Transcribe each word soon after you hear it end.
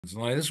This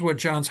is what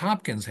Johns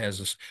Hopkins has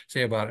to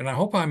say about it. And I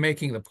hope I'm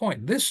making the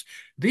point.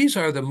 These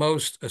are the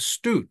most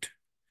astute,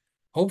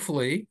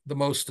 hopefully the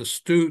most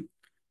astute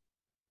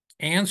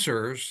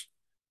answers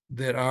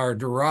that are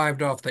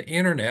derived off the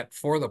internet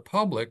for the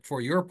public,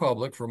 for your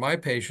public, for my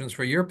patients,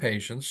 for your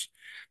patients.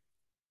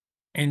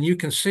 And you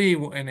can see,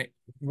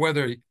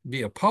 whether it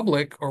be a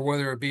public or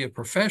whether it be a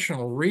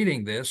professional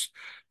reading this,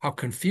 how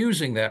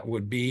confusing that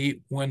would be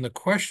when the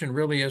question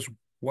really is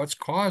what's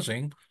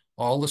causing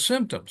all the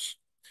symptoms.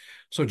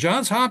 So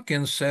Johns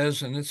Hopkins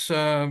says, and it's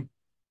not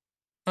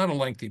a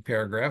lengthy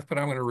paragraph, but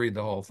I'm going to read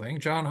the whole thing.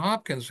 Johns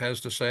Hopkins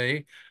has to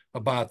say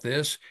about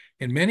this,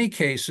 in many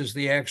cases,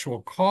 the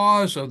actual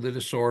cause of the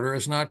disorder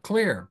is not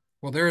clear.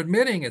 Well, they're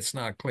admitting it's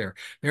not clear.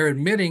 They're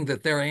admitting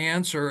that their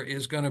answer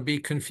is going to be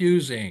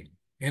confusing,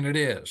 and it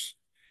is.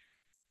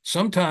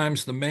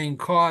 Sometimes the main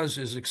cause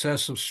is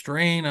excessive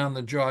strain on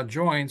the jaw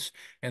joints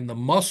and the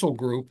muscle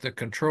group that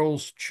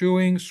controls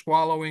chewing,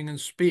 swallowing, and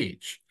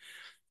speech.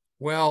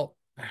 Well,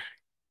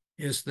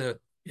 is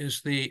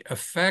the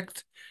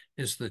effect,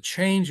 is the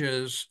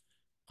changes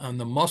on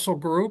the muscle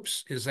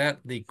groups, is that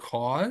the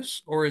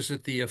cause or is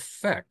it the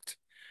effect?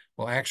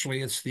 Well,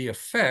 actually, it's the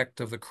effect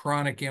of the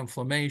chronic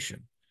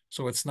inflammation.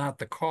 So it's not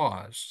the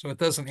cause. So it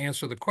doesn't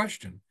answer the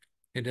question.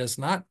 It is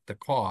not the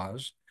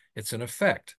cause. It's an effect.